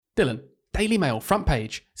Dylan, Daily Mail, front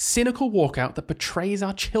page, cynical walkout that betrays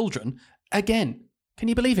our children again. Can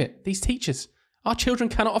you believe it? These teachers. Our children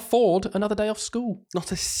cannot afford another day off school.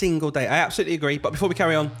 Not a single day. I absolutely agree. But before we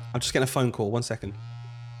carry on, I'm just getting a phone call. 1 second.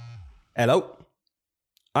 Hello.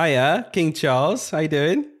 Hiya, King Charles. How you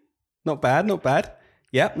doing? Not bad, not bad.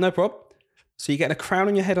 Yep, no problem. So you're getting a crown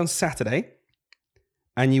on your head on Saturday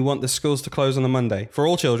and you want the schools to close on a Monday for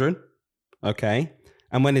all children. Okay.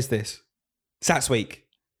 And when is this? Sats week.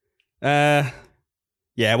 Yeah,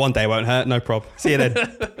 one day won't hurt. No problem. See you then.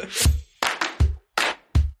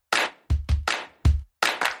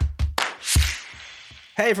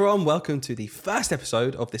 Hey everyone, welcome to the first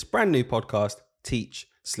episode of this brand new podcast, Teach,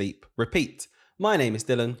 Sleep, Repeat. My name is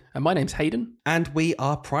Dylan. And my name's Hayden. And we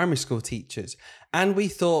are primary school teachers. And we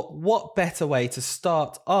thought, what better way to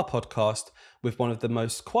start our podcast with one of the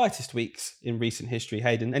most quietest weeks in recent history.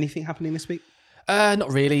 Hayden, anything happening this week?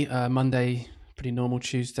 Not really. Monday, pretty normal.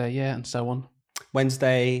 Tuesday, yeah, and so on.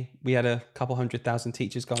 Wednesday, we had a couple 100,000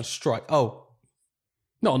 teachers go on strike. Oh.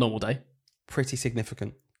 Not a normal day. Pretty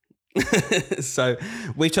significant. So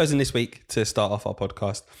we've chosen this week to start off our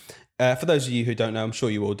podcast. For those of you who don't know, I'm sure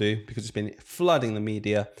you all do because it's been flooding the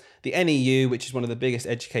media. The NEU, which is one of the biggest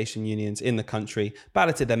education unions in the country,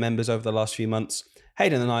 balloted their members over the last few months.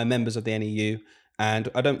 Hayden and I are members of the NEU, and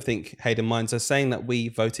I don't think Hayden minds us saying that we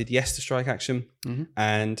voted yes to strike action. Mm-hmm.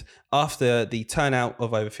 And after the turnout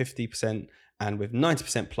of over 50% and with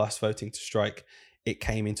 90% plus voting to strike, it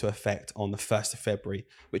came into effect on the 1st of February,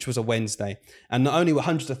 which was a Wednesday. And not only were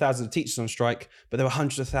hundreds of thousands of teachers on strike, but there were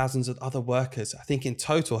hundreds of thousands of other workers. I think in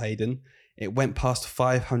total, Hayden, it went past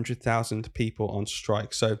 500,000 people on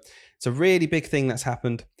strike. So it's a really big thing that's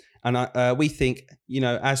happened. And we think,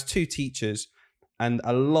 as two teachers and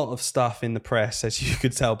a lot of stuff in the press, as you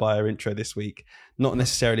could tell by our intro this week, not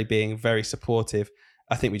necessarily being very supportive,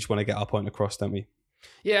 I think we just want to get our point across, don't we?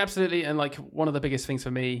 Yeah, absolutely. And one of the biggest things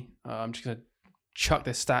for me, I'm just going to chuck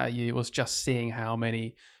this stat at you, was just seeing how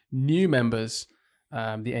many new members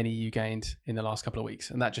the NEU gained in the last couple of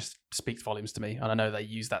weeks, and that just speaks volumes to me. And I know they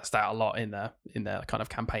use that stat a lot in their kind of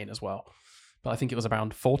campaign as well. But I think it was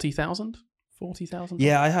around 40,000. 40,000.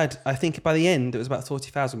 Yeah, I think by the end it was about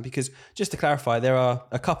 40,000. Because just to clarify, there are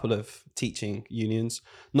a couple of teaching unions.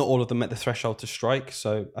 Not all of them met the threshold to strike.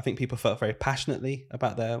 So I think people felt very passionately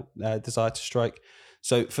about their desire to strike.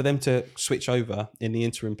 So for them to switch over in the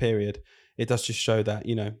interim period, it does just show that,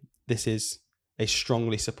 this is a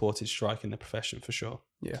strongly supported strike in the profession for sure.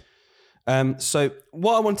 Yeah. So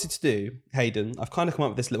what I wanted to do, Hayden, I've kind of come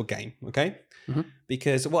up with this little game, okay? Mm-hmm.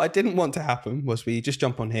 Because what I didn't want to happen was we just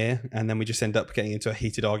jump on here and then we just end up getting into a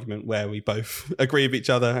heated argument where we both agree with each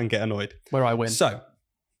other and get annoyed. Where I win. So,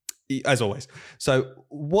 as always. So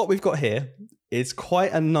what we've got here is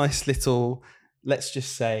quite a nice little, let's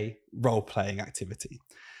just say, role-playing activity.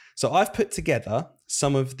 So I've put together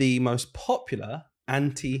some of the most popular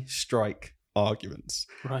anti-strike arguments.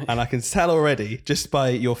 Right. And I can tell already, just by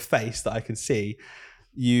your face that I can see,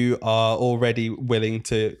 you are already willing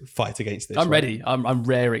to fight against this. I'm ready. I'm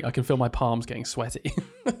raring. I can feel my palms getting sweaty.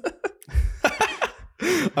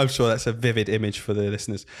 I'm sure that's a vivid image for the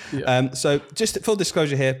listeners. Yeah. So just full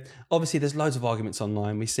disclosure here, obviously there's loads of arguments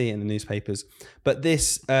online. We see it in the newspapers. But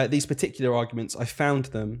these particular arguments, I found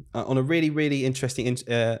them on a really, really interesting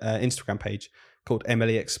Instagram page called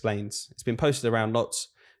Emily Explains. It's been posted around lots.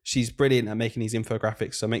 She's brilliant at making these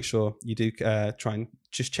infographics, so make sure you do try and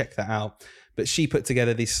just check that out. But she put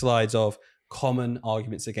together these slides of common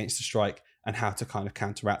arguments against the strike and how to kind of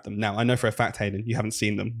counteract them. Now, I know for a fact, Hayden, you haven't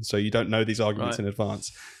seen them, so you don't know these arguments in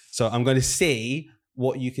advance. So I'm going to see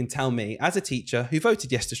what you can tell me as a teacher who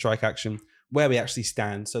voted yes to strike action, where we actually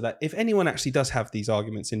stand, so that if anyone actually does have these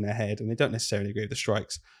arguments in their head and they don't necessarily agree with the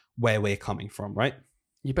strikes, where we're coming from, right?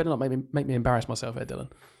 You better not make me embarrass myself here,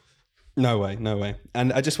 Dylan. No way, no way.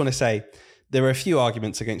 And I just want to say, there are a few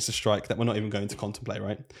arguments against the strike that we're not even going to contemplate,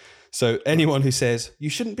 right? So anyone who says, you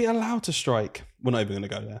shouldn't be allowed to strike, we're not even going to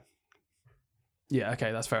go there. Yeah,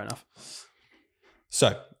 okay, that's fair enough.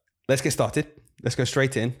 So let's get started. Let's go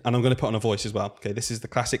straight in. And I'm going to put on a voice as well. Okay, this is the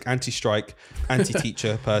classic anti-strike,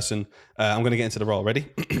 anti-teacher person. I'm going to get into the role. Ready?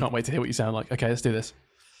 Can't wait to hear what you sound like. Okay, let's do this.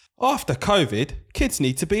 After COVID, kids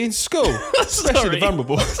need to be in school, especially the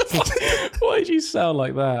vulnerable. Why did you sound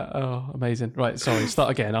like that? Oh, amazing. Right, sorry.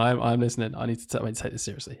 Start again. I'm listening. I need to take this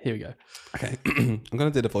seriously. Here we go. Okay, I'm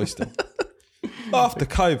going to do the voice still. After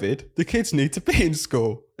COVID, the kids need to be in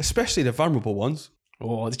school, especially the vulnerable ones.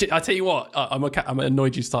 Oh, I tell you what, I'm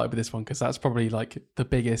annoyed you started with this one because that's probably like the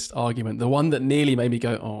biggest argument. The one that nearly made me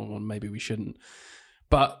go, oh, well, maybe we shouldn't.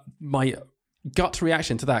 But my gut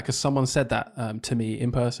reaction to that, because someone said that to me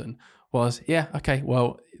in person, was, yeah, okay,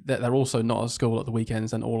 well, they're also not at school at the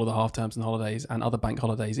weekends and all of the half terms and holidays and other bank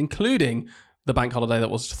holidays, including the bank holiday that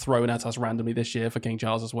was thrown at us randomly this year for King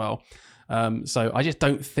Charles as well. So I just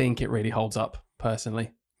don't think it really holds up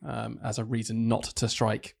personally as a reason not to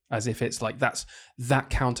strike, as if it's like that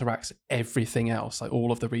counteracts everything else, like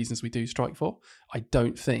all of the reasons we do strike for. I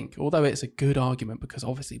don't think, although it's a good argument because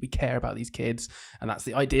obviously we care about these kids, and that's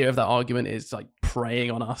the idea of that argument, is like preying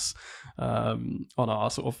on us, on our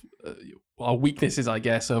sort of our weaknesses, I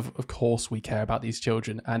guess. Of course we care about these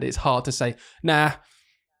children, and it's hard to say, nah,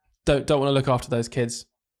 don't want to look after those kids,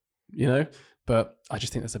 you know. But I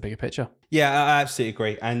just think there's a bigger picture. Yeah, I absolutely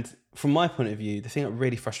agree. And from my point of view, the thing that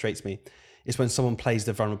really frustrates me is when someone plays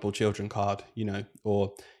the vulnerable children card, you know,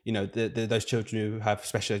 or, you know, those children who have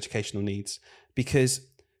special educational needs. Because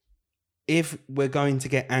if we're going to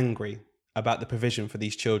get angry about the provision for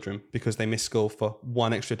these children because they miss school for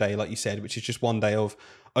one extra day, like you said, which is just one day of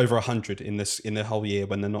over 100 in the whole year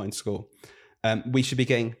when they're not in school, we should be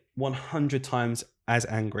getting 100 times as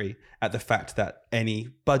angry at the fact that any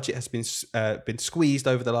budget has been squeezed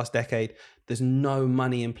over the last decade. There's no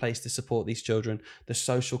money in place to support these children. The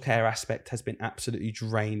social care aspect has been absolutely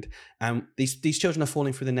drained, and these children are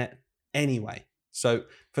falling through the net anyway. So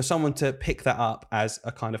for someone to pick that up as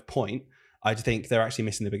a kind of point, I think they're actually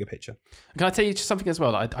missing the bigger picture. Can I tell you just something as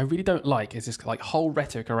well that I really don't like, is this like whole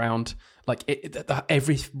rhetoric around like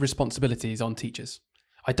every responsibility is on teachers.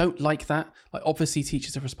 I don't like that. Like, obviously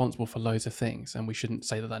teachers are responsible for loads of things and we shouldn't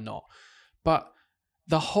say that they're not. But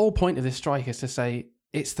the whole point of this strike is to say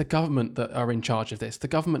it's the government that are in charge of this. The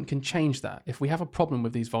government can change that. If we have a problem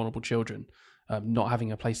with these vulnerable children not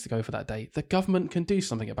having a place to go for that day, the government can do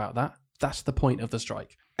something about that. That's the point of the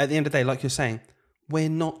strike. At the end of the day, like you're saying, we're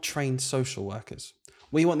not trained social workers.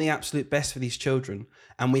 We want the absolute best for these children,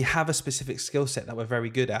 and we have a specific skill set that we're very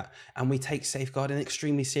good at, and we take safeguarding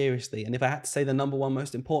extremely seriously. And if I had to say the number one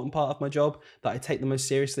most important part of my job that I take the most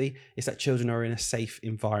seriously is that children are in a safe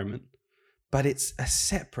environment. But it's a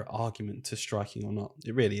separate argument to striking or not.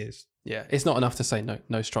 It really is. Yeah, it's not enough to say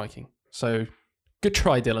no striking. So good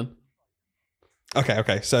try, Dylan.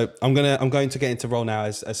 Okay. So I'm going to get into role now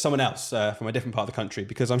as someone else from a different part of the country,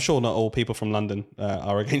 because I'm sure not all people from London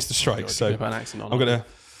are against the strike. So an accent on I'm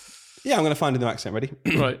gonna find a new accent. Ready?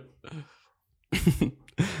 Right.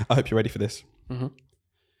 I hope you're ready for this. Mm-hmm.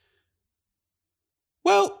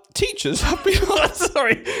 Well, teachers have been.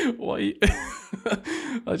 Sorry. Why?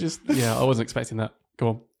 I wasn't expecting that. Go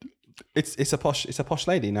on. It's a posh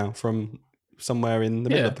lady now from somewhere in the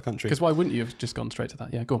middle of the country. Because why wouldn't you have just gone straight to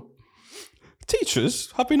that? Yeah, go on.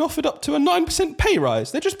 Teachers have been offered up to a 9% pay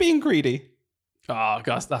rise. They're just being greedy. Oh,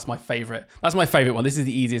 gosh, that's my favourite. That's my favourite one. This is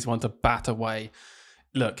the easiest one to bat away.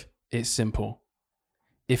 Look, it's simple.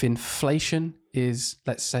 If inflation is,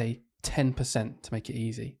 let's say, 10% to make it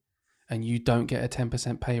easy, and you don't get a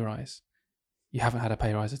 10% pay rise, you haven't had a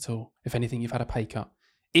pay rise at all. If anything, you've had a pay cut.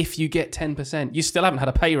 If you get 10%, you still haven't had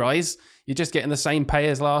a pay rise. You're just getting the same pay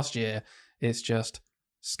as last year. It's just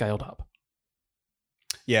scaled up.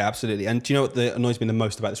 Yeah, absolutely. And do you know what annoys me the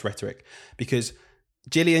most about this rhetoric? Because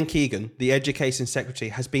Gillian Keegan, the Education Secretary,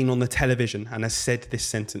 has been on the television and has said this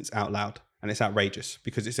sentence out loud. And it's outrageous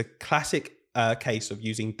because it's a classic case of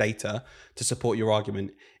using data to support your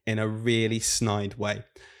argument in a really snide way.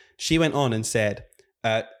 She went on and said,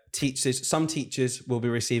 some teachers will be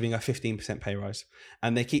receiving a 15% pay rise.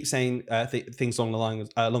 And they keep saying things along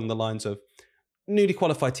the lines of newly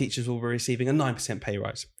qualified teachers will be receiving a 9% pay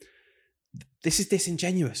rise. This is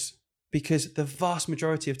disingenuous because the vast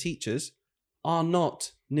majority of teachers are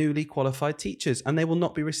not newly qualified teachers and they will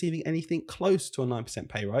not be receiving anything close to a 9%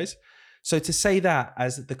 pay rise. So to say that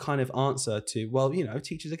as the kind of answer to, well, you know,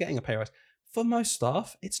 teachers are getting a pay rise, for most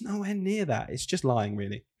staff, it's nowhere near that. It's just lying,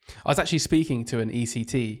 really. I was actually speaking to an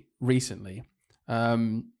ECT recently,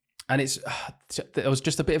 and there was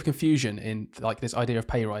just a bit of confusion in like this idea of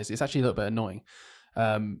pay rise. It's actually a little bit annoying.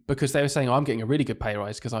 Because they were saying, I'm getting a really good pay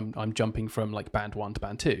rise because I'm jumping from like band 1 to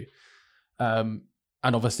band 2. And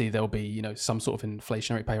obviously there'll be, you know, some sort of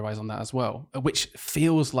inflationary pay rise on that as well, which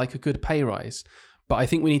feels like a good pay rise. But I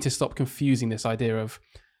think we need to stop confusing this idea of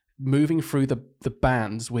moving through the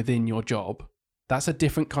bands within your job. That's a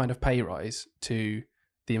different kind of pay rise to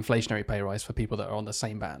the inflationary pay rise for people that are on the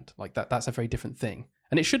same band. Like that's a very different thing.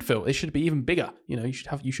 And it should be even bigger. You know,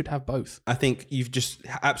 you should have both. I think you've just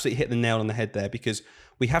absolutely hit the nail on the head there, because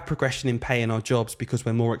we have progression in pay in our jobs because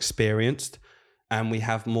we're more experienced and we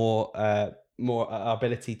have more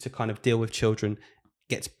ability to kind of deal with children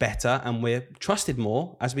gets better, and we're trusted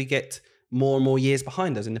more as we get more and more years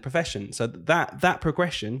behind us in the profession. So that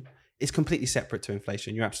progression is completely separate to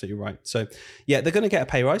inflation. You're absolutely right. So yeah, they're going to get a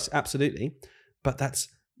pay rise, absolutely, but that's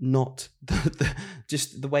not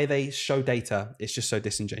just the way they show data. It's just so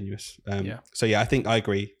disingenuous. So yeah, I think I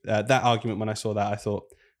agree. That argument, when I saw that, I thought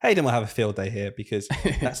Hayden will have a field day here, because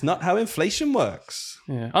that's not how inflation works.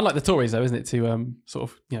 Yeah, unlike the Tories, though, isn't it? To sort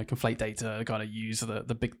of conflate data, kind of use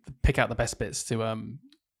the big, pick out the best bits to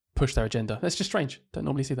push their agenda. That's just strange. Don't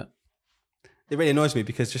normally see that. It really annoys me,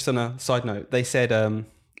 because just on a side note, they said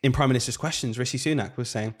in Prime Minister's Questions, Rishi Sunak was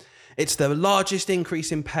saying it's the largest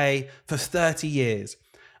increase in pay for 30 years.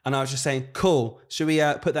 And I was just saying, cool. Should we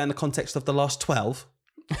put that in the context of the last 12?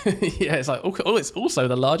 Yeah, it's like, oh, it's also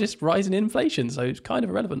the largest rise in inflation, so it's kind of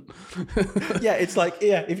irrelevant. Yeah, it's like,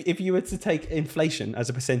 if you were to take inflation as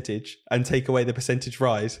a percentage and take away the percentage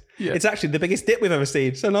rise, it's actually the biggest dip we've ever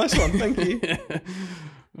seen. So nice one, thank you.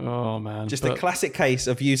 Oh, man. Just a classic case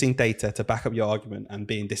of using data to back up your argument and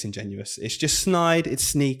being disingenuous. It's just snide, it's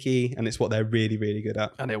sneaky, and it's what they're really, really good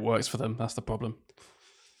at. And it works for them. That's the problem.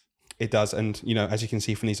 It does. And, as you can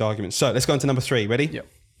see from these arguments. So let's go on to number 3. Ready? Yep.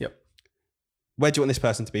 Where do you want this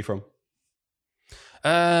person to be from?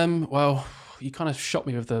 Well, you kind of shot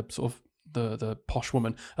me with the sort of the posh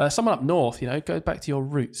woman. Someone up north, go back to your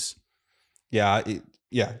roots. Yeah,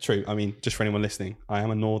 true. I mean, just for anyone listening, I am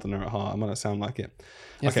a northerner at heart. I might not sound like it.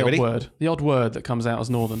 Yes, okay, the odd word that comes out as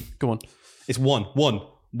northern. Go on. It's one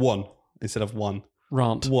instead of one.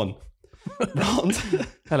 Rant. One. Rant.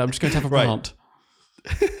 Hello, I'm just going to have a rant.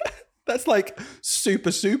 That's like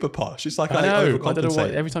super, super posh. It's like I know. overcompensate. I don't know why.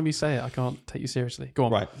 Every time you say it, I can't take you seriously. Go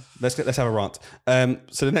on. Right. Let's have a rant.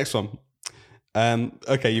 So the next one.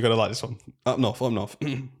 Okay, you're gonna like this one. Up north.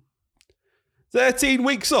 13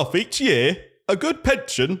 weeks off each year. A good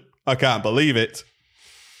pension. I can't believe it.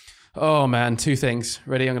 Oh man, 2 things.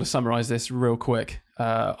 Ready? I'm going to summarize this real quick.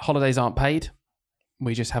 Holidays aren't paid.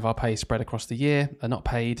 We just have our pay spread across the year. They're not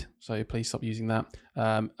paid, so please stop using that.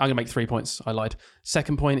 I'm going to make 3 points. I lied.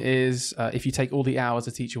 Second point is if you take all the hours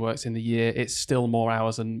a teacher works in the year, it's still more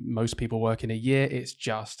hours than most people work in a year. It's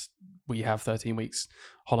just we have 13 weeks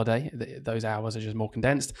holiday. Those hours are just more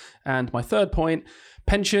condensed. And my third point,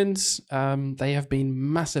 pensions, they have been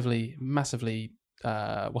massively,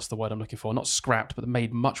 what's the word I'm looking for? Not scrapped, but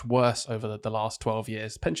made much worse over the last 12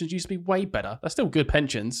 years. Pensions used to be way better. They're still good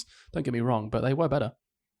pensions, don't get me wrong, but they were better.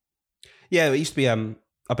 Yeah, it used to be,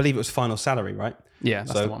 I believe it was final salary, right? Yeah,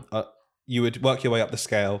 that's the one. You would work your way up the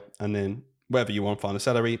scale, and then wherever you want final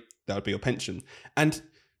salary, that would be your pension. And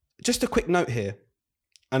just a quick note here,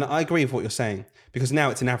 and I agree with what you're saying, because now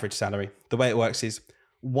it's an average salary. The way it works is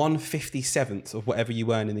 1/57th of whatever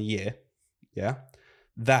you earn in a year,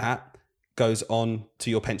 that goes on to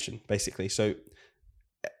your pension, basically. So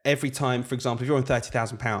every time, for example, if you're on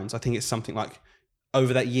 £30,000, I think it's something like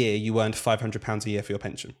over that year, you earned £500 a year for your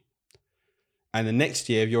pension. And the next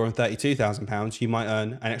year, if you're on £32,000, you might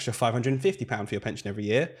earn an extra £550 for your pension every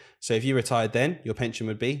year. So if you retired then, your pension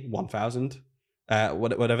would be whatever that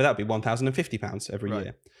would be, £1,050 every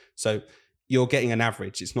year. So you're getting an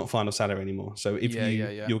average. It's not final salary anymore. So if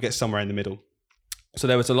you'll get somewhere in the middle. So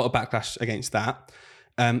there was a lot of backlash against that.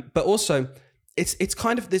 But also, it's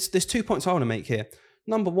kind of, there's 2 points I want to make here.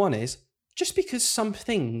 Number one is, just because some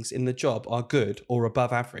things in the job are good or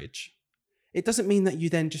above average, it doesn't mean that you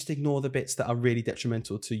then just ignore the bits that are really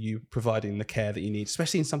detrimental to you providing the care that you need,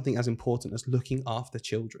 especially in something as important as looking after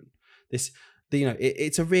children. It's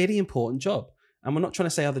a really important job. And we're not trying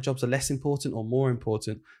to say other jobs are less important or more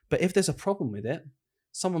important, but if there's a problem with it,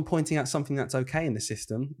 someone pointing out something that's okay in the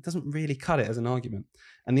system, it doesn't really cut it as an argument.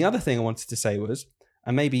 And the other thing I wanted to say was,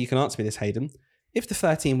 and maybe you can answer me this, Hayden, if the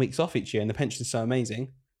 13 weeks off each year and the pension's so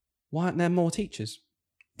amazing, why aren't there more teachers?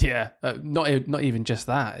 Yeah, not even just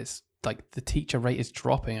that. It's like the teacher rate is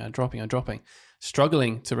dropping,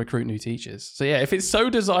 struggling to recruit new teachers. So yeah, if it's so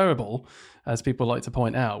desirable, as people like to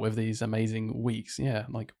point out with these amazing weeks,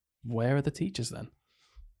 where are the teachers then?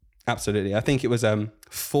 Absolutely. I think it was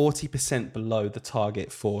 40% below the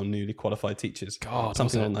target for newly qualified teachers. God,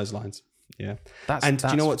 something along those lines. Yeah. That's do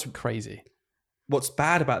you know what's crazy? What's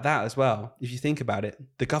bad about that as well, if you think about it,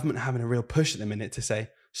 the government are having a real push at the minute to say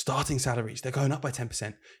starting salaries, they're going up by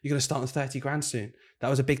 10%. You're going to start on 30 grand soon. That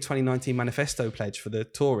was a big 2019 manifesto pledge for the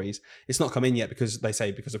Tories. It's not come in yet because of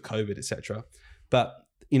COVID, etc. But,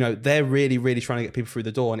 they're really, really trying to get people through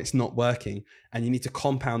the door and it's not working. And you need to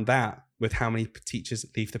compound that with how many teachers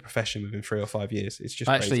leave the profession within 3 or 5 years. It's just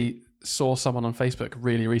crazy. Actually saw someone on Facebook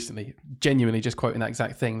really recently, genuinely just quoting that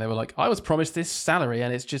exact thing. They were like, I was promised this salary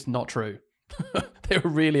and it's just not true. They were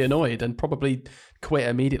really annoyed and probably quit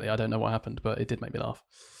immediately. I don't know what happened, but it did make me laugh.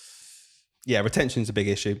 Yeah, retention's a big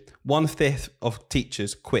issue. 1/5 of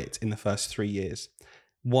teachers quit in the first 3 years.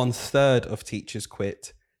 1/3 of teachers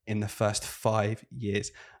quit in the first 5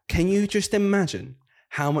 years. Can you just imagine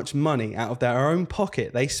how much money out of their own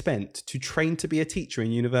pocket they spent to train to be a teacher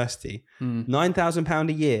in university. £9,000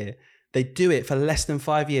 a year. They do it for less than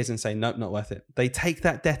 5 years and say, nope, not worth it. They take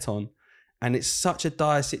that debt on, and it's such a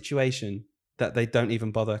dire situation that they don't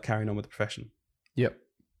even bother carrying on with the profession. Yep.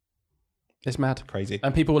 It's mad. Crazy.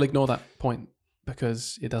 And people will ignore that point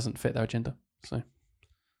because it doesn't fit their agenda.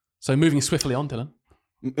 So moving swiftly on, Dylan.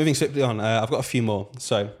 Moving swiftly on, I've got a few more.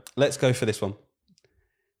 So let's go for this one.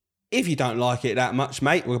 If you don't like it that much,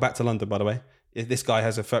 mate, we'll go back to London, by the way. If this guy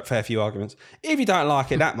has a fair few arguments. If you don't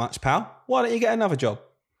like it that much, pal, why don't you get another job?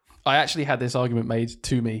 I actually had this argument made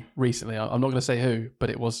to me recently. I'm not going to say who, but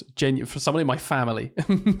it was genuine. For someone in my family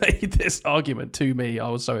made this argument to me. I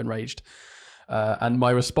was so enraged. And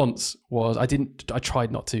my response was, I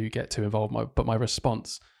tried not to get too involved, but my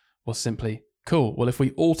response was simply, cool. Well, if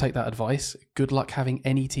we all take that advice, good luck having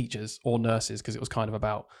any teachers or nurses, because it was kind of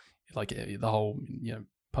about like the whole,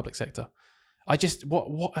 public sector.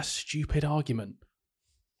 What a stupid argument.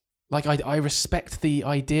 Like I respect the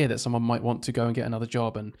idea that someone might want to go and get another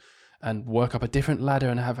job and work up a different ladder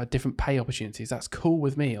and have a different pay opportunities. That's cool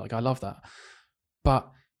with me. Like I love that. But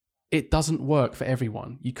it doesn't work for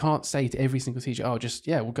everyone. You can't say to every single teacher,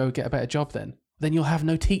 we'll go get a better job then. Then you'll have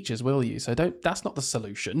no teachers, will you? So that's not the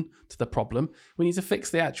solution to the problem. We need to fix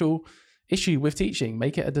the actual issue with teaching,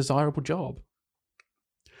 make it a desirable job.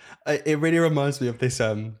 It really reminds me of this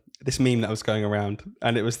this meme that was going around,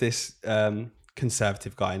 and it was this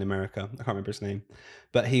conservative guy in America. I can't remember his name,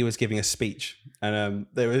 but he was giving a speech, and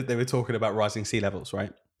they were talking about rising sea levels,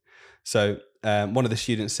 right? So one of the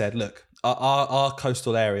students said, look, our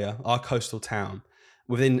coastal area, our coastal town,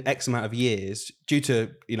 within X amount of years, due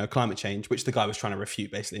to climate change, which the guy was trying to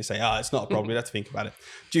refute basically and say, it's not a problem, we don't have to think about it.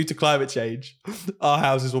 Due to climate change, our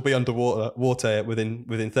houses will be underwater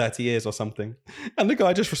within 30 years or something. And the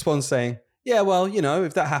guy just responds saying, yeah, well,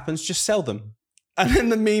 if that happens, just sell them. And then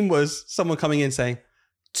the meme was someone coming in saying,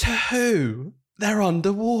 to who? They're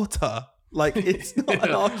underwater. Like, it's not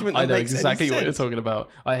an argument that I know makes exactly any what you're sense. talking about.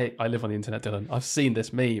 I live on the internet, Dylan. I've seen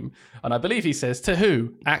this meme, and I believe he says, to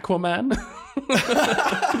who? Aquaman?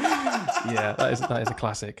 Yeah, that is a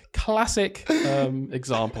classic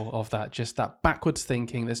example of that. Just that backwards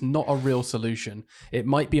thinking. There's not a real solution. It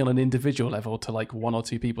might be on an individual level to like one or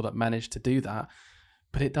two people that manage to do that,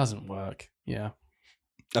 but it doesn't work. Yeah.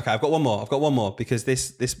 Okay, I've got one more because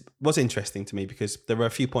this was interesting to me because there were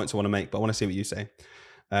a few points I want to make, but I want to see what you say.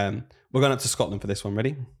 We're going up to Scotland for this one.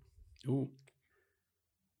 Ready? Ooh.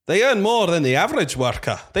 They earn more than the average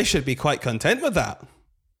worker. They should be quite content with that.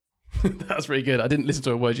 That's really good. I didn't listen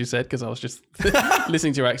to a word you said because I was just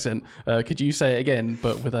listening to your accent. Could you say it again,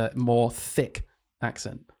 but with a more thick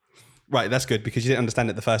accent? Right, that's good because you didn't understand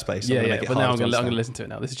it in the first place. So Yeah. But now I'm going to listen to it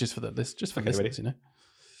now. This is just for listeners, ready?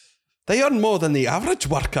 They earn more than the average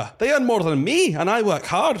worker. They earn more than me, and I work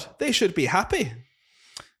hard. They should be happy.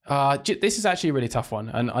 This is actually a really tough one,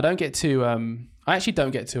 and I actually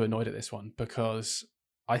don't get too annoyed at this one because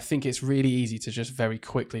I think it's really easy to just very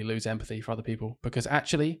quickly lose empathy for other people, because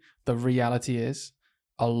actually the reality is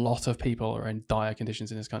a lot of people are in dire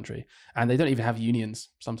conditions in this country and they don't even have unions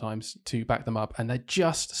sometimes to back them up, and they're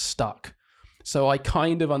just stuck. So I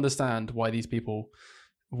kind of understand why these people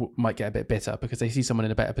might get a bit bitter because they see someone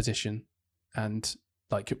in a better position and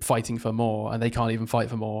like fighting for more, and they can't even fight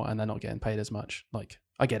for more, and they're not getting paid as much. Like,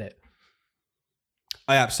 I get it.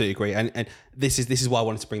 I absolutely agree. And this is why I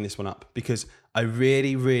wanted to bring this one up, because I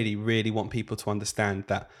really, really, really want people to understand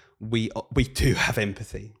that we do have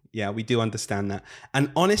empathy. Yeah, we do understand that.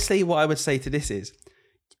 And honestly, what I would say to this is,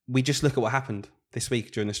 we just look at what happened this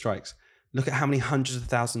week during the strikes. Look at how many hundreds of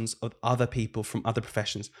thousands of other people from other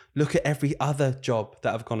professions. Look at every other job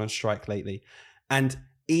that have gone on strike lately. And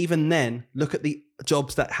even then, look at the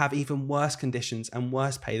jobs that have even worse conditions and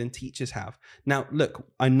worse pay than teachers have. Now, look,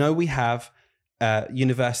 I know we have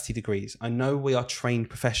university degrees. I know we are trained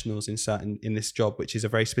professionals in this job, which is a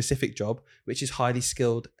very specific job, which is highly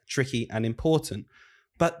skilled, tricky, and important.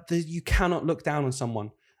 But you cannot look down on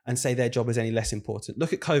someone and say their job is any less important.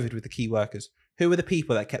 Look at COVID with the key workers. Who were the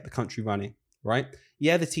people that kept the country running, right?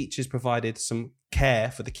 Yeah, the teachers provided some care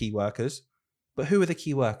for the key workers, but who were the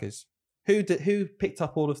key workers? Who picked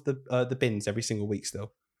up all of the bins every single week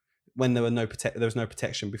still, when there was no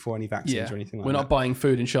protection before any vaccines or anything like that? We're not buying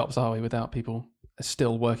food in shops, are we, without people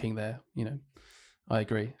still working there? I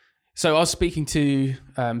agree. So I was speaking to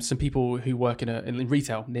some people who work in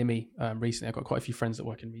retail near me recently. I've got quite a few friends that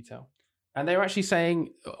work in retail. And they were actually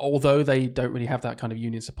saying, although they don't really have that kind of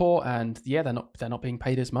union support, and yeah, they're not being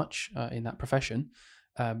paid as much in that profession.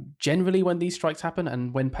 Generally, when these strikes happen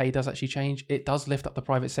and when pay does actually change, it does lift up the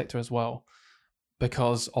private sector as well.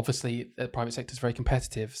 because obviously the private sector is very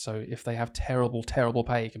competitive. So if they have terrible, terrible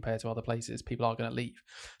pay compared to other places, people are going to leave.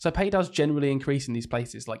 So pay does generally increase in these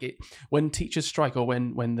places. Like when teachers strike, or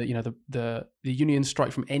when the unions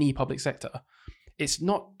strike from any public sector, it's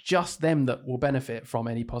not just them that will benefit from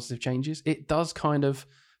any positive changes. It does kind of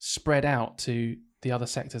spread out to the other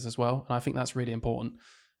sectors as well. And I think that's really important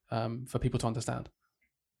for people to understand.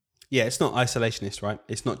 Yeah, it's not isolationist, right?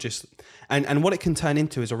 It's not just... And what it can turn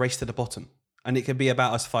into is a race to the bottom. And it can be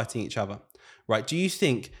about us fighting each other, right? Do you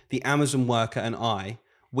think the Amazon worker and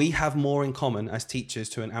we have more in common as teachers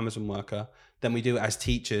to an Amazon worker than we do as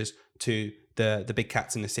teachers to the big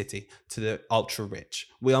cats in the city, to the ultra rich?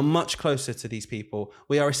 We are much closer to these people.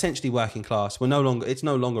 We are essentially working class. It's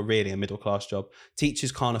no longer really a middle class job.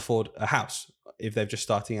 Teachers can't afford a house if they're just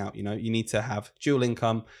starting out. You need to have dual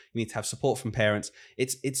income. You need to have support from parents.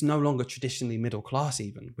 It's no longer traditionally middle class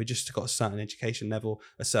even. We've just got a certain education level,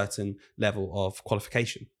 a certain level of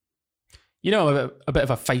qualification. I'm a bit of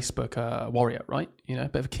a Facebook warrior, right? A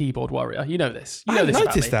bit of a keyboard warrior. You know this. I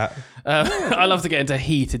noticed that. I love to get into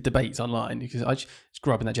heated debates online because I just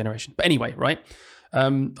grew up in that generation. But anyway, right?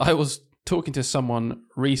 I was talking to someone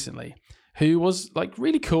recently who was like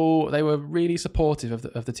really cool. They were really supportive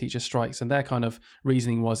of the teacher strikes, and their kind of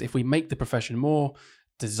reasoning was, if we make the profession more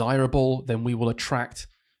desirable, then we will attract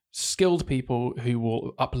skilled people who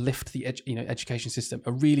will uplift the education system.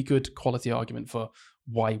 A really good quality argument for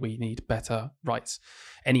why we need better rights.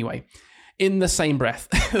 Anyway, in the same breath,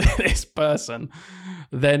 this person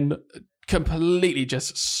then completely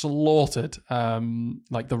just slaughtered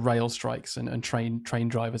like the rail strikes and train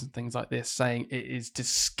drivers and things like this, saying it is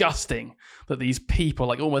disgusting that these people,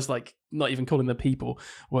 like almost like not even calling them people,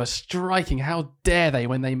 were striking. How dare they,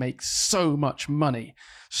 when they make so much money,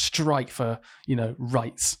 strike for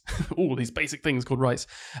rights, all these basic things called rights.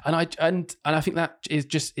 And I think that is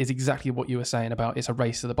exactly what you were saying about it's a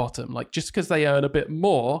race to the bottom. Like, just because they earn a bit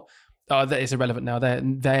more, that is irrelevant now.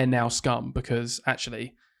 They're now scum because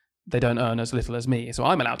actually they don't earn as little as me, so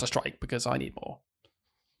I'm allowed to strike because I need more.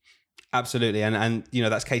 Absolutely, and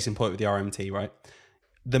that's case in point with the RMT, right?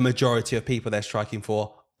 The majority of people they're striking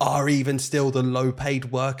for are even still the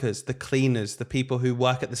low-paid workers, the cleaners, the people who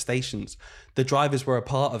work at the stations. The drivers were a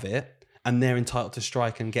part of it, and they're entitled to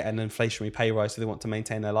strike and get an inflationary pay rise if they want to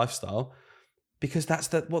maintain their lifestyle, because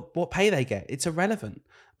that's what pay they get. It's irrelevant.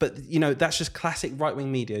 But, that's just classic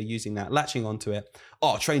right-wing media using that, latching onto it.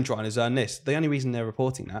 Oh, train drivers earn this. The only reason they're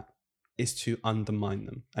reporting that is to undermine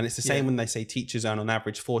them. And it's the same when they say teachers earn on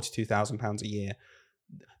average £42,000 a year.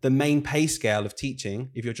 The main pay scale of teaching,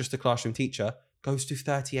 if you're just a classroom teacher, goes to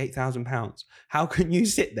 £38,000. How can you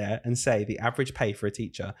sit there and say the average pay for a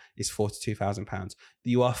teacher is £42,000?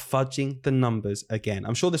 You are fudging the numbers again.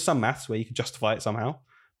 I'm sure there's some maths where you can justify it somehow,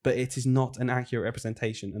 but it is not an accurate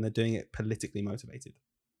representation, and they're doing it politically motivated.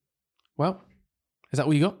 Well, is that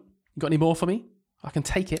what you got? You got any more for me? I can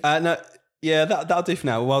take it. No, yeah, that'll do for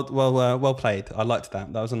now. Well played. I liked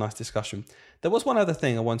that. That was a nice discussion. There was one other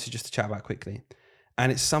thing I wanted just to chat about quickly,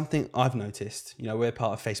 and it's something I've noticed. We're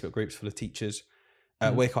part of Facebook groups full of teachers.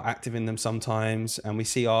 We're quite active in them sometimes, and we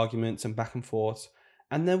see arguments and back and forth.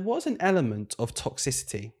 And there was an element of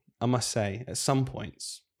toxicity, I must say, at some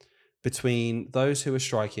points between those who were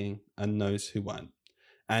striking and those who weren't.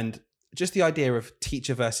 And just the idea of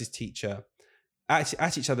teacher versus teacher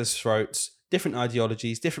at each other's throats, different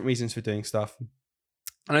ideologies, different reasons for doing stuff.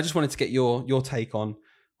 And I just wanted to get your take on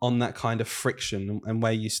that kind of friction and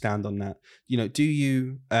where you stand on that. Do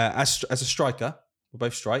you, as a striker, we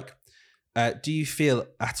both strike, do you feel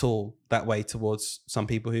at all that way towards some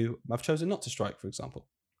people who have chosen not to strike, for example?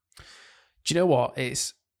 Do you know what?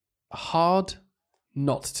 It's hard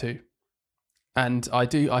not to. And I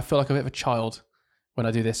feel like a bit of a child when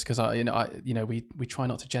I do this, because we try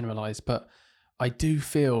not to generalize, but I do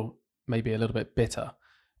feel maybe a little bit bitter.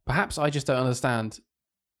 Perhaps I just don't understand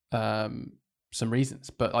some reasons,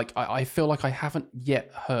 but like I feel like I haven't yet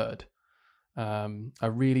heard a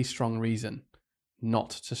really strong reason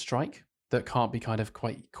not to strike that can't be kind of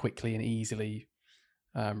quite quickly and easily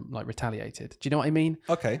like retaliated. Do you know what I mean?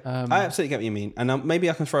 Okay, I absolutely get what you mean, and maybe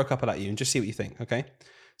I can throw a couple at you and just see what you think. Okay,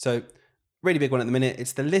 so really big one at the minute.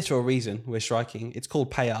 It's the literal reason we're striking. It's called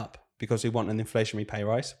pay up because we want an inflationary pay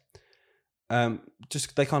rise.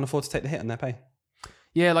 Just they can't afford to take the hit on their pay.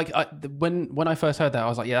 Yeah, like when I first heard that, I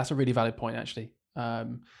was like, yeah, that's a really valid point actually.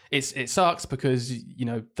 It sucks because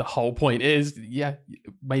the whole point is,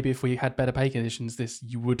 maybe if we had better pay conditions,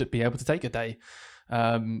 you would be able to take a day.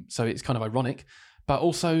 So it's kind of ironic, but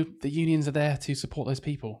also the unions are there to support those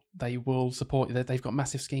people. They will support. They've got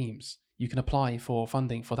massive schemes. You can apply for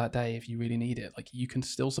funding for that day if you really need it. Like, you can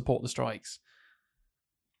still support the strikes.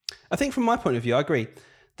 I think from my point of view, I agree.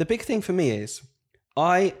 The big thing for me is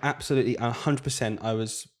I absolutely 100% I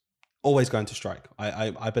was always going to strike.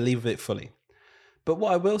 I believe it fully. But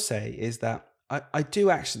what I will say is that I do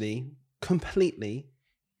actually completely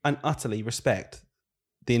and utterly respect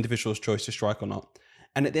the individual's choice to strike or not.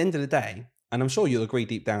 And at the end of the day, and I'm sure you'll agree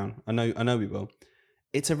deep down, I know we will,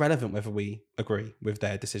 it's irrelevant whether we agree with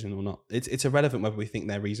their decision or not. It's irrelevant whether we think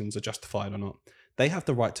their reasons are justified or not. They have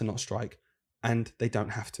the right to not strike, and they don't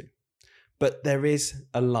have to. But there is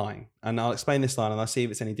a line, and I'll explain this line and I'll see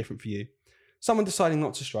if it's any different for you. Someone deciding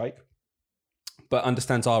not to strike, but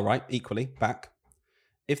understands our right equally back.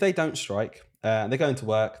 If they don't strike, they go into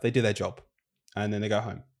work, they do their job, and then they go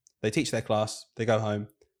home. They teach their class, they go home,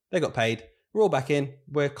 they got paid, we're all back in,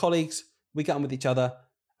 we're colleagues, we get on with each other,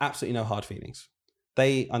 absolutely no hard feelings.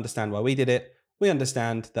 They understand why we did it, we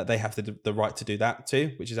understand that they have the right to do that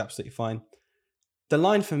too, which is absolutely fine. The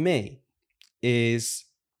line for me is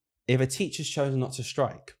if a teacher's chosen not to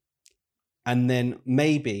strike and then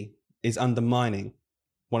maybe is undermining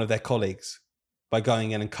one of their colleagues by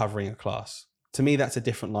going in and covering a class, to me that's a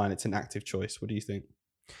different line. It's an active choice. What do you think?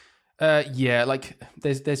 Yeah, like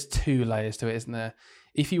there's two layers to it, isn't there?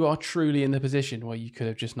 If you are truly in the position where you could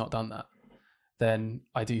have just not done that, then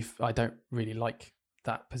I don't really like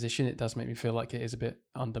that position. It does make me feel like it is a bit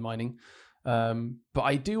undermining. But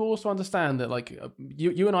I do also understand that, like,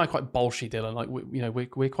 you and I are quite bolshy, Dylan. Like,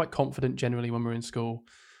 we're quite confident generally when we're in school.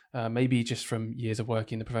 Maybe just from years of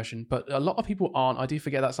working in the profession, but a lot of people aren't. I do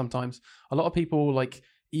forget that sometimes. A lot of people, like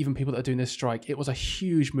even people that are doing this strike, it was a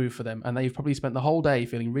huge move for them, and they've probably spent the whole day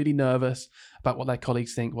feeling really nervous about what their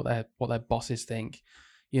colleagues think, what their bosses think,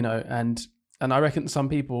 and I reckon some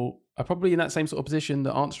people are probably in that same sort of position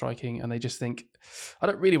that aren't striking, and they just think, I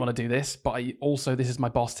don't really want to do this, but this is my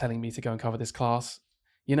boss telling me to go and cover this class,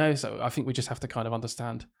 So I think we just have to kind of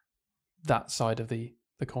understand that side of the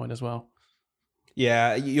coin as well.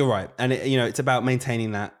 Yeah, you're right. And it's about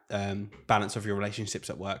maintaining that balance of your relationships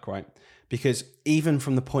at work, right? Because even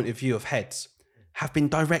from the point of view of heads, have been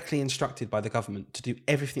directly instructed by the government to do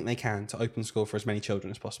everything they can to open school for as many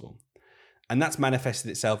children as possible. And that's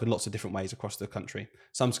manifested itself in lots of different ways across the country.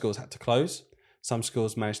 Some schools had to close. Some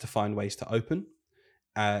schools managed to find ways to open,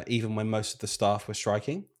 even when most of the staff were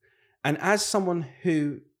striking. And as someone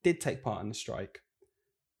who did take part in the strike,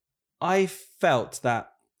 I felt that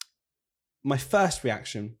my first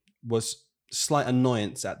reaction was slight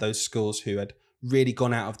annoyance at those schools who had really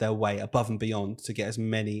gone out of their way above and beyond to get as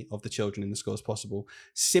many of the children in the school as possible,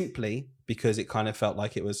 simply because it kind of felt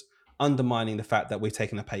like it was undermining the fact that we've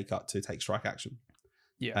taken a pay cut to take strike action.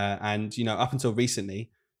 Yeah. And up until recently,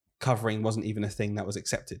 covering wasn't even a thing that was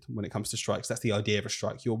accepted when it comes to strikes. That's the idea of a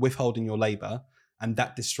strike. You're withholding your labor, and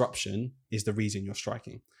that disruption is the reason you're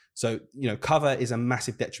striking. So, cover is a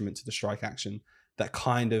massive detriment to the strike action that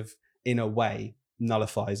kind of, in a way,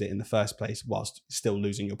 nullifies it in the first place whilst still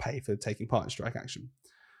losing your pay for taking part in strike action.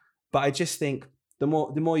 But I just think the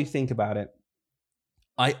more you think about it,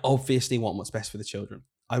 I obviously want what's best for the children.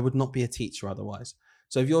 I would not be a teacher otherwise.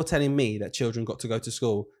 So if you're telling me that children got to go to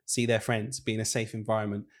school, see their friends, be in a safe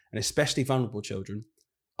environment, and especially vulnerable children,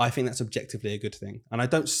 I think that's objectively a good thing. And I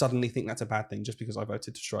don't suddenly think that's a bad thing just because I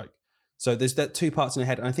voted to strike. So there's that two parts in your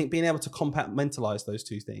head. And I think being able to compartmentalize those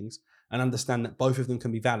two things and understand that both of them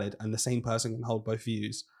can be valid and the same person can hold both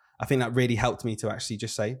views, I think that really helped me to actually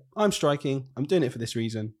just say, I'm striking, I'm doing it for this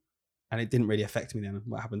reason. And it didn't really affect me then,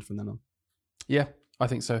 what happened from then on. Yeah, I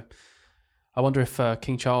think so. I wonder if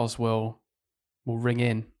King Charles will ring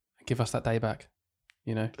in and give us that day back,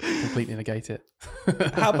 completely negate it.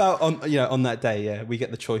 How about on that day, we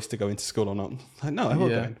get the choice to go into school or not? Like, no, I will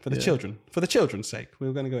go in for the children. For the children's sake, we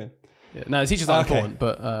were going to go in. Yeah. No, the teachers are important,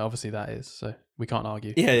 but obviously that is, so we can't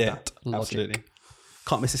argue. Yeah, absolutely.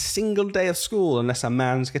 Can't miss a single day of school unless a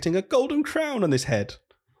man's getting a golden crown on his head.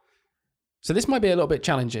 So this might be a little bit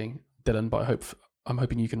challenging, Dylan, but I'm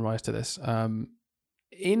hoping you can rise to this.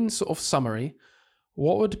 In sort of summary,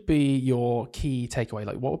 what would be your key takeaway?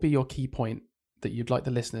 Like, what would be your key point that you'd like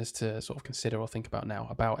the listeners to sort of consider or think about now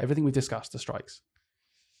about everything we've discussed, the strikes?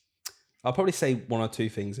 I'll probably say one or two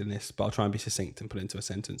things in this, but I'll try and be succinct and put it into a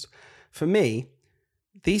sentence. For me,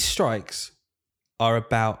 these strikes are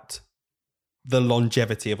about the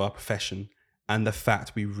longevity of our profession and the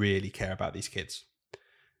fact we really care about these kids.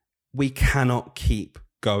 We cannot keep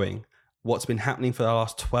going. What's been happening for the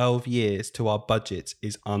last 12 years to our budgets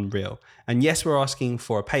is unreal. And yes, we're asking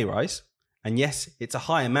for a pay rise. And yes, it's a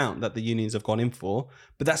high amount that the unions have gone in for,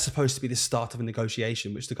 but that's supposed to be the start of a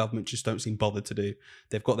negotiation, which the government just don't seem bothered to do.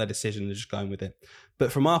 They've got their decision, they're just going with it.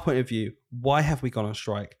 But from our point of view, why have we gone on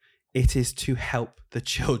strike? It is to help the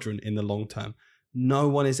children in the long term. No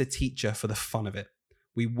one is a teacher for the fun of it.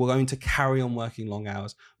 We were going to carry on working long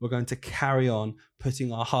hours. We're going to carry on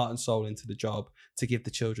putting our heart and soul into the job to give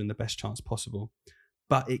the children the best chance possible.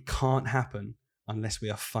 But it can't happen unless we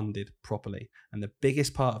are funded properly. And the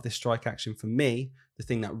biggest part of this strike action for me, the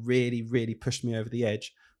thing that really, really pushed me over the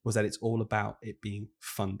edge, was that it's all about it being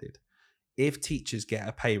funded. If teachers get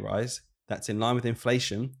a pay rise that's in line with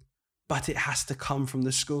inflation, but it has to come from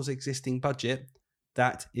the school's existing budget,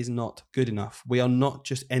 that is not good enough. We are not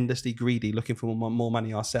just endlessly greedy looking for more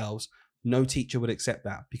money ourselves. No teacher would accept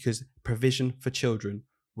that because provision for children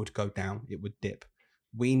would go down. It would dip.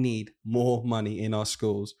 We need more money in our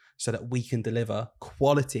schools so that we can deliver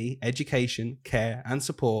quality education, care, and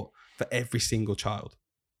support for every single child.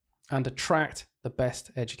 And attract the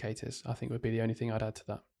best educators, I think would be the only thing I'd add to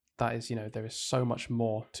that. That is, there is so much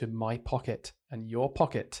more to my pocket and your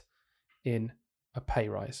pocket in a pay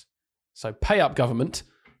rise. So pay up, government.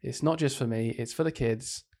 It's not just for me. It's for the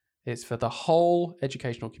kids. It's for the whole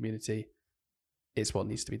educational community. It's what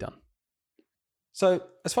needs to be done. So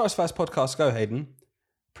as far as first podcasts go, Hayden,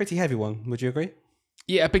 pretty heavy one. Would you agree?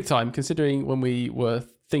 Yeah, big time. Considering when we were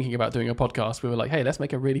thinking about doing a podcast, we were like, hey, let's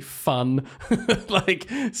make a really fun,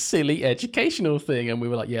 silly educational thing. And we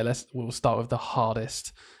were like, yeah, we'll start with the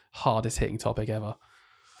hardest hitting topic ever.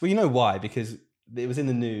 Well, you know why? Because it was in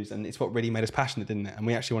the news and it's what really made us passionate, didn't it? And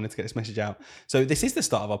we actually wanted to get this message out. So this is the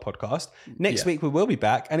start of our podcast. Next week we will be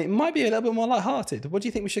back and it might be a little bit more lighthearted. What do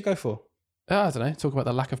you think we should go for? I don't know. Talk about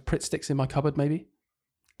the lack of Pritt sticks in my cupboard, maybe.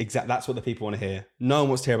 Exactly. That's what the people want to hear. No one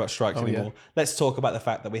wants to hear about strikes anymore. Yeah. Let's talk about the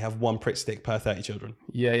fact that we have one Pritt stick per 30 children.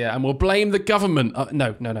 Yeah. And we'll blame the government.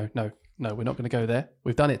 No. We're not going to go there.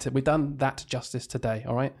 We've done it. We've done that justice today.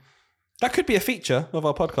 All right. That could be a feature of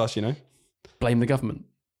our podcast, Blame the government.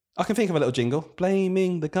 I can think of a little jingle.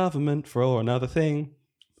 Blaming the government for another thing.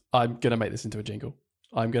 I'm going to make this into a jingle.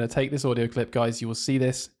 I'm going to take this audio clip, guys. You will see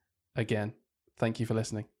this again. Thank you for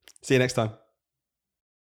listening. See you next time.